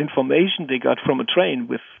from the information they got from a train.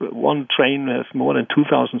 With one train has more than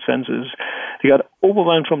 2,000 sensors. They got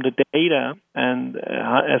overwhelmed from the data, and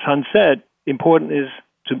as Hans said, important is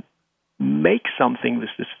to make something with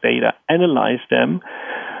this data, analyze them.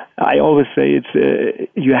 I always say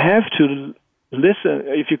you have to listen.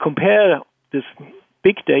 If you compare this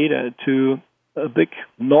big data to a big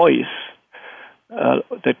noise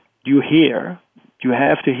that you hear, you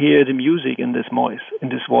have to hear the music in this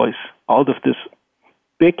voice, out of this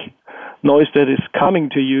big noise that is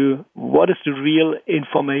coming to you. What is the real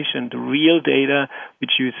information, the real data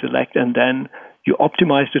which you select, and then you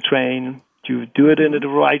optimize the train. You do it in the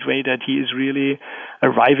right way, that he is really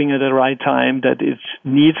arriving at the right time, that it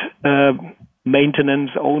needs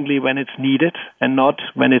maintenance only when it's needed and not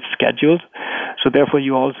when it's scheduled. So therefore,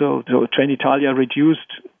 Trenitalia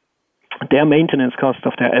reduced their maintenance cost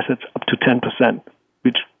of their assets up to 10%,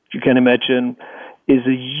 which you can imagine is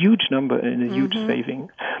a huge number and a huge saving.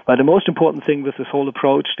 But the most important thing with this whole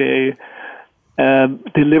approach, they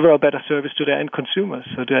deliver a better service to their end consumers,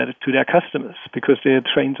 so to their customers, because their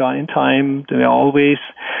trains are in time, they are always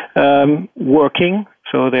working,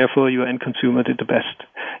 so therefore your end consumer did the best.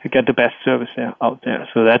 You get the best service out there.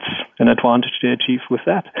 So that's an advantage they achieve with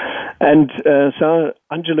that. And San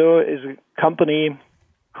Angelo is a company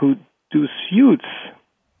who do suits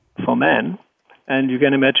for men. And you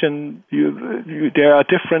can imagine there are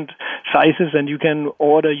different sizes, and you can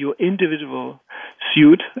order your individual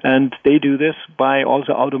suit. And they do this by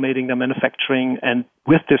also automating the manufacturing. And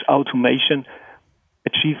with this automation,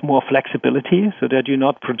 achieve more flexibility so that you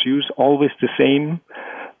not produce always the same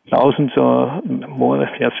thousands or more,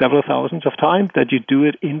 several thousands of times, that you do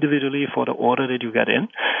it individually for the order that you get in.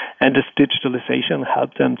 And this digitalization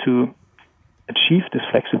helped them to achieve this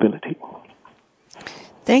flexibility.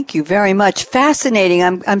 Thank you very much. Fascinating.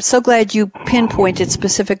 I'm so glad you pinpointed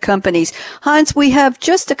specific companies. Hans, we have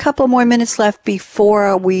just a couple more minutes left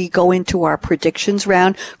before we go into our predictions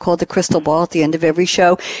round called the Crystal Ball at the end of every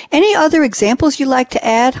show. Any other examples you'd like to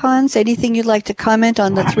add, Hans? Anything you'd like to comment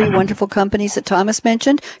on the three wonderful companies that Thomas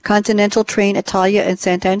mentioned? Continental, Trenitalia, and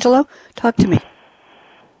Sant'Angelo? Talk to me.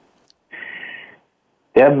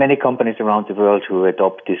 There are many companies around the world who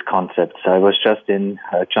adopt these concepts. I was just in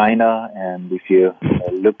China, and if you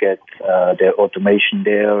look at their automation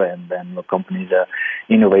there and then what companies are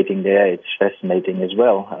innovating there, it's fascinating as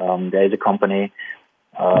well. There is a company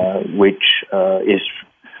which is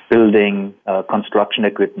building construction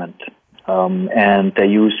equipment, and they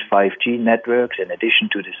use 5G networks in addition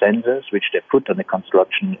to the sensors which they put on the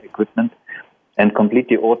construction equipment, and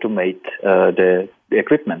completely automate the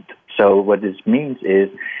equipment. So what this means is,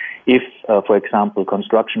 if, for example,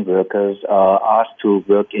 construction workers are asked to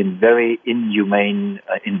work in very inhumane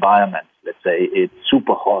environments, let's say it's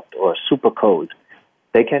super hot or super cold,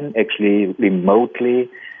 they can actually remotely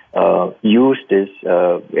use this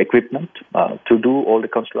equipment to do all the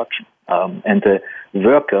construction. And the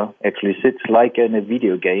worker actually sits like in a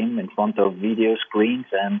video game in front of video screens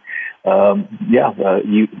and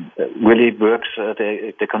you really works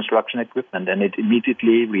the construction equipment, and it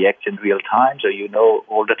immediately reacts in real time, so you know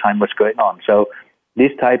all the time what's going on. So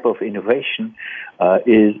this type of innovation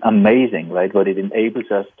is amazing, right? What it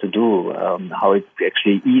enables us to do, how it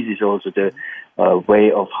actually eases also the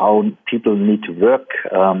way of how people need to work,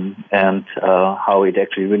 and how it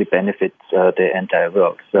actually really benefits the entire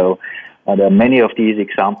world. So there are many of these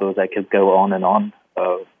examples. I could go on and on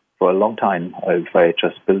for a long time if I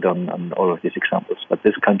just build on all of these examples. But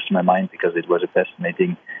this comes to my mind because it was a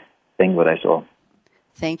fascinating thing what I saw.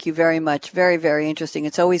 Thank you very much. Very, very interesting.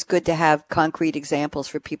 It's always good to have concrete examples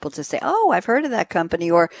for people to say, oh, I've heard of that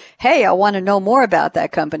company, or, hey, I want to know more about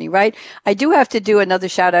that company, right? I do have to do another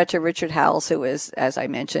shout out to Richard Howells, who is, as I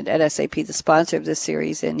mentioned, at SAP, the sponsor of this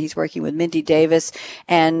series, and he's working with Mindy Davis,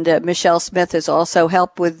 and Michelle Smith has also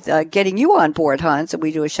helped with getting you on board, Hans, and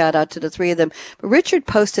we do a shout out to the three of them. But Richard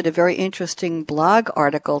posted a very interesting blog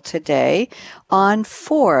article today on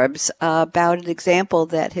Forbes about an example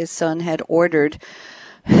that his son had ordered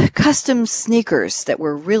custom sneakers that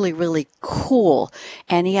were really, really cool.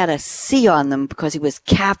 And he had a C on them because he was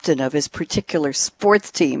captain of his particular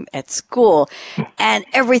sports team at school. And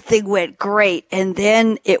everything went great. And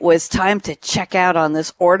then it was time to check out on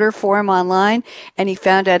this order form online. And he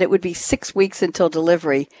found out it would be 6 weeks until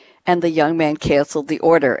delivery. And the young man canceled the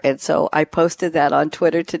order. And so I posted that on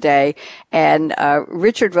Twitter today. And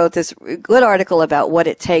Richard wrote this good article about what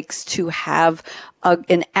it takes to have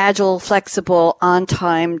an agile, flexible,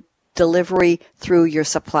 on-time delivery through your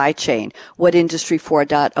supply chain, what Industry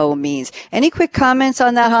 4.0 means. Any quick comments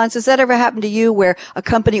on that, Hans? Has that ever happened to you where a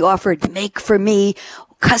company offered make for me,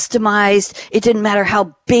 customized? It didn't matter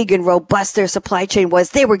how big and robust their supply chain was.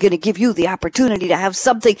 They were going to give you the opportunity to have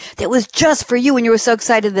something that was just for you. And you were so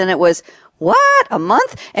excited. Then it was, what? A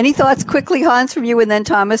month? Any thoughts quickly, Hans, from you? And then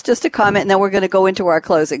Thomas, just a comment. And then we're going to go into our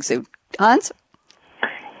closing soon. Hans?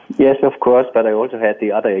 Yes, of course, but I also had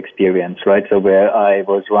the other experience, right? So where I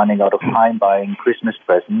was running out of time buying Christmas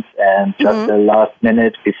presents, and just the last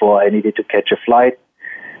minute before I needed to catch a flight,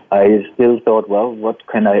 I still thought, well, what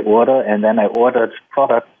can I order? And then I ordered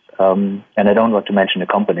products, and I don't want to mention the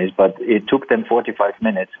companies, but it took them 45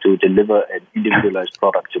 minutes to deliver an individualized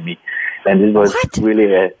product to me. And it was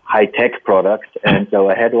really a high-tech product, and so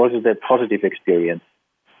I had also the positive experience.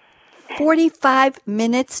 45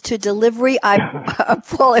 minutes to delivery. I'm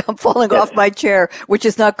falling off my chair, which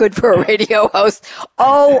is not good for a radio host.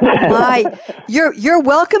 Oh my! You're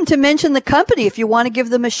welcome to mention the company if you want to give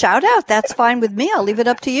them a shout out. That's fine with me. I'll leave it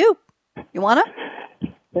up to you. You wanna?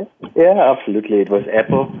 Yeah, absolutely. It was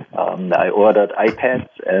Apple. I ordered iPads,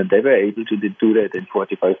 and they were able to do that in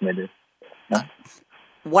 45 minutes. Yeah.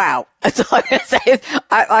 Wow. That's all I'm going to say.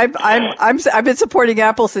 I've been supporting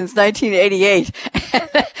Apple since 1988.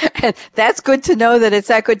 And that's good to know that it's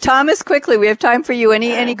that good. Thomas, quickly, we have time for you.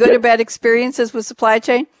 Any good or bad experiences with supply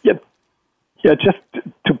chain? Yep. Yeah, just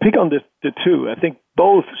to pick on the two, I think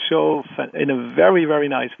both show in a very, very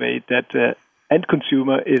nice way that the end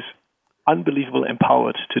consumer is unbelievably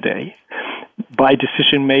empowered today by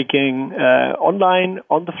decision-making online,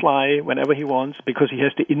 on the fly, whenever he wants, because he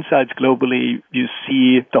has the insights globally. You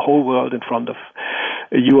see the whole world in front of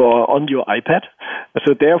you or on your iPad.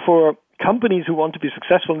 So therefore, companies who want to be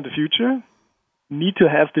successful in the future need to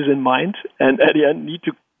have this in mind, and at the end need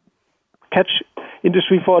to catch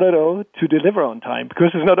Industry 4.0 to deliver on time,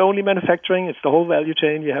 because it's not only manufacturing, it's the whole value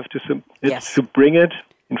chain. You have to bring it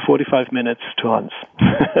in 45 minutes to Hans.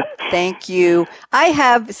 Thank you. I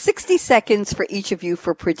have 60 seconds for each of you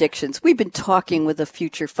for predictions. We've been talking with a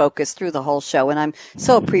future focus through the whole show, and I'm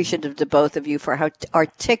so appreciative to both of you for how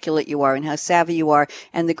articulate you are and how savvy you are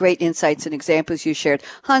and the great insights and examples you shared.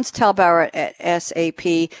 Hans Thalbauer at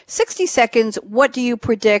SAP, 60 seconds. What do you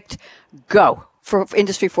predict? Go for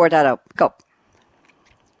Industry 4.0. Go.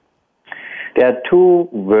 There are two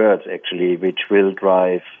words, actually, which will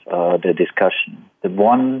drive the discussion. The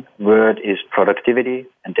one word is productivity,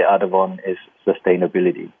 and the other one is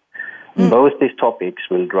sustainability. Both these topics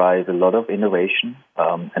will drive a lot of innovation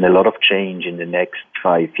and a lot of change in the next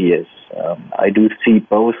 5 years. I do see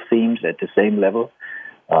both themes at the same level.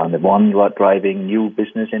 The one driving new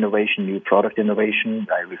business innovation, new product innovation,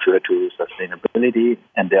 I refer to sustainability,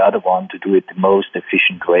 and the other one to do it the most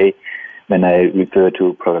efficient way when I refer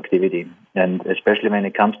to productivity. And especially when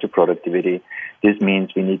it comes to productivity, this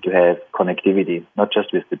means we need to have connectivity, not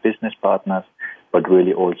just with the business partners, but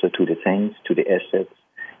really also to the things, to the assets,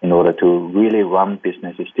 in order to really run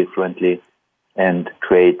businesses differently and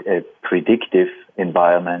create a predictive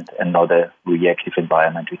environment and not a reactive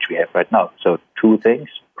environment, which we have right now. So two things,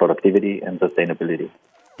 productivity and sustainability.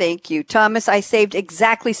 Thank you. Thomas, I saved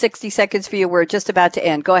exactly 60 seconds for you. We're just about to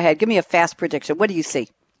end. Go ahead. Give me a fast prediction. What do you see?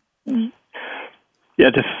 Yeah,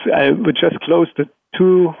 I would just close the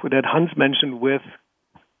two that Hans mentioned with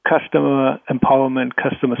customer empowerment,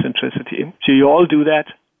 customer centricity. So you all do that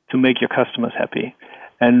to make your customers happy.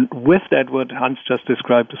 And with that, what Hans just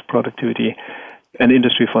described as productivity and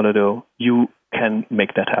Industry 4.0, you can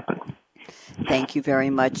make that happen. Thank you very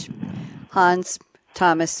much. Hans,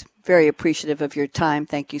 Thomas, very appreciative of your time.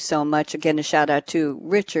 Thank you so much. Again, a shout out to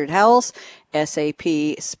Richard Howells, SAP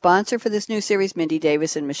sponsor for this new series, Mindy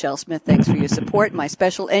Davis and Michelle Smith. Thanks for your support. My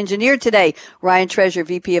special engineer today, Ryan Treasure,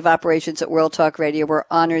 VP of Operations at World Talk Radio. We're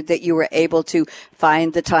honored that you were able to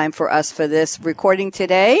find the time for us for this recording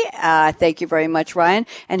today. Thank you very much, Ryan.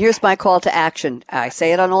 And here's my call to action. I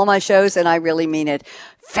say it on all my shows, and I really mean it.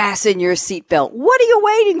 Fasten your seatbelt. What are you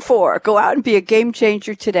waiting for? Go out and be a game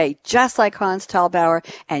changer today, just like Hans Thalbauer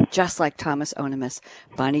and just like Thomas Onemus.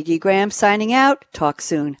 Bonnie D. Graham signing out. Talk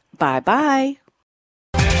soon. Bye-bye.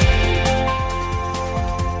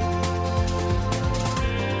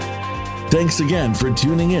 Thanks again for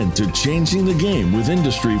tuning in to Changing the Game with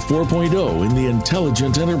Industry 4.0 in the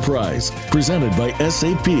Intelligent Enterprise, presented by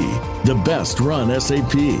SAP, the best run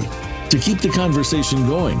SAP. To keep the conversation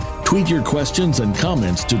going, tweet your questions and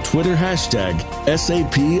comments to Twitter hashtag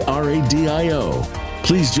 #SAPRADIO.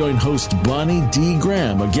 Please join host Bonnie D.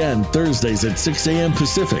 Graham again Thursdays at 6 a.m.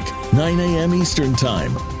 Pacific, 9 a.m. Eastern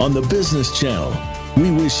Time on the Business Channel.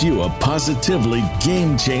 We wish you a positively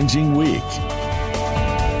game-changing week.